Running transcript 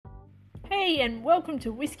Hey, and welcome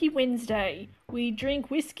to Whiskey Wednesday. We drink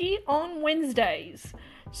whiskey on Wednesdays.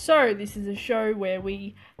 So, this is a show where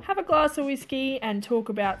we have a glass of whiskey and talk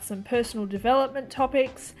about some personal development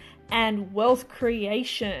topics and wealth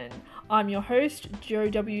creation. I'm your host, Joe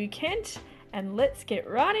W. Kent, and let's get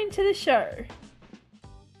right into the show.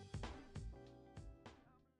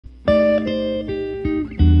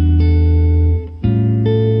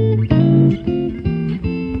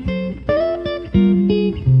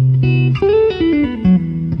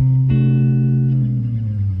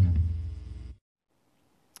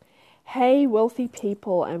 Hey wealthy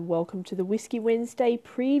people, and welcome to the Whiskey Wednesday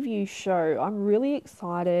preview show. I'm really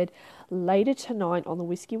excited. Later tonight on the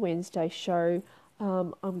Whiskey Wednesday show,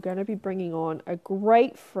 I'm going to be bringing on a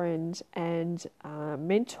great friend and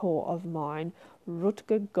mentor of mine,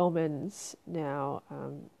 Rutger Gommens. Now,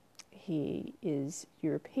 he is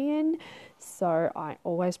European, so I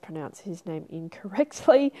always pronounce his name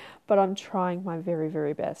incorrectly, but I'm trying my very,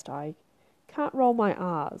 very best. I can't roll my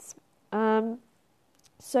R's.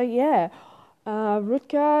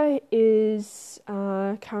 Rutger is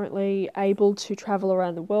currently able to travel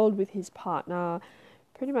around the world with his partner,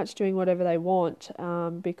 pretty much doing whatever they want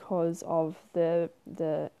because of the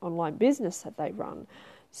online business that they run.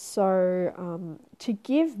 So to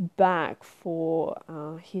give back for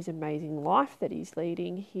his amazing life that he's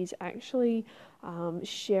leading, he's actually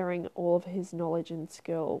sharing all of his knowledge and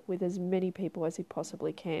skill with as many people as he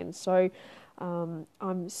possibly can. So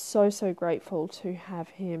I'm so grateful to have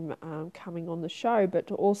him coming on the show, but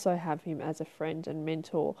to also have him as a friend and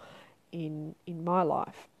mentor in my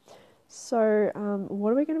life. So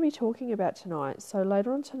what are we going to be talking about tonight? So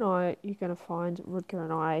later on tonight, you're going to find Rutger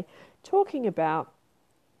and I talking about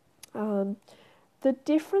the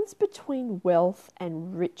difference between wealth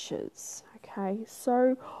and riches. Okay,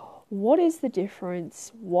 so what is the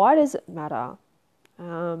difference? Why does it matter?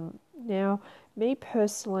 Now, me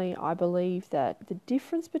personally, I believe that the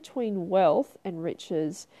difference between wealth and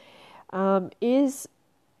riches is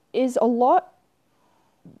a lot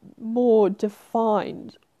more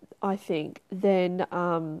defined, I think, than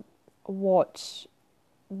what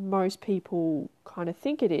most people kind of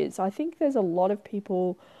think it is. I think there's a lot of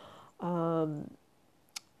people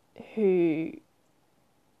who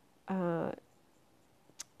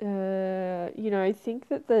think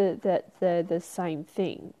that they're the same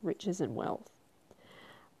thing, riches and wealth.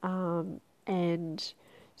 And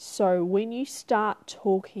so when you start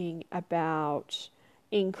talking about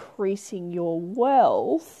increasing your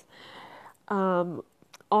wealth,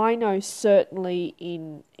 I know certainly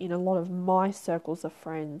in a lot of my circles of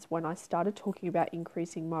friends, when I started talking about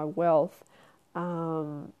increasing my wealth,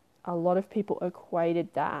 a lot of people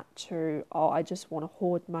equated that to, I just want to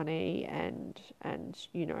hoard money and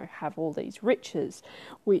have all these riches,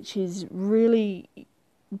 which is really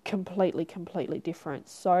completely different.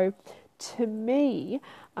 So to me,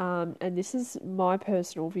 and this is my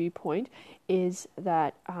personal viewpoint, is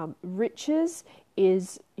that riches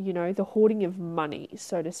is, the hoarding of money,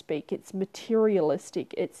 so to speak. It's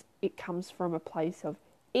materialistic. It comes from a place of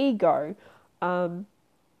ego.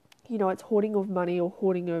 It's hoarding of money or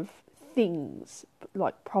hoarding of things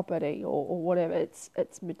like property or whatever.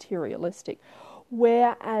 It's materialistic.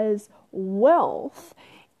 Whereas wealth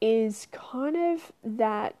is kind of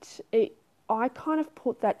that, I kind of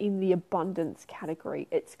put that in the abundance category.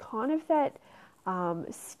 It's kind of that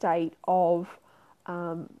state of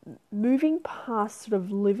moving past sort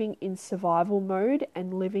of living in survival mode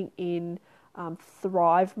and living in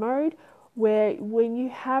thrive mode, where when you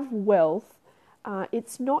have wealth,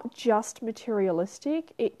 it's not just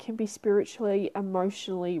materialistic. It can be spiritually,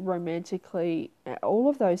 emotionally, romantically, all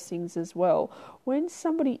of those things as well. When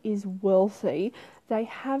somebody is wealthy, they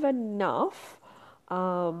have enough,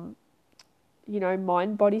 mind,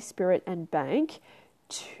 body, spirit, and bank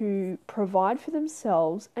to provide for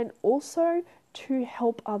themselves and also to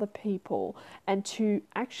help other people and to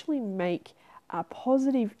actually make a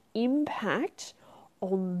positive impact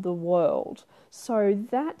on the world. So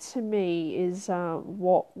that to me is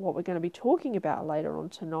what we're going to be talking about later on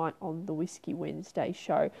tonight on the Whiskey Wednesday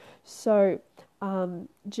show. So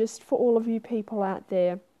just for all of you people out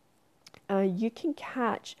there, you can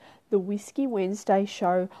catch the Whiskey Wednesday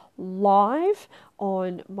show live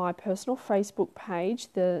on my personal Facebook page.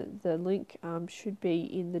 The link should be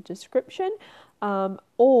in the description.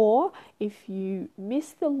 Or if you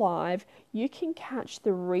miss the live, you can catch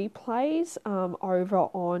the replays over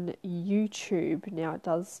on YouTube. Now, it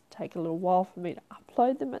does take a little while for me to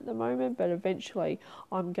upload them at the moment, but eventually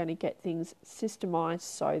I'm going to get things systemized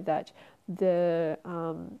so that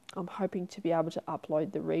I'm hoping to be able to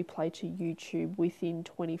upload the replay to YouTube within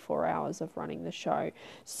 24 hours of running the show.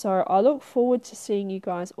 So I look forward to seeing you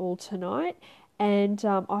guys all tonight, and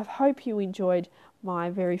I hope you enjoyed my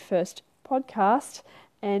very first podcast,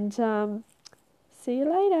 and see you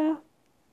later.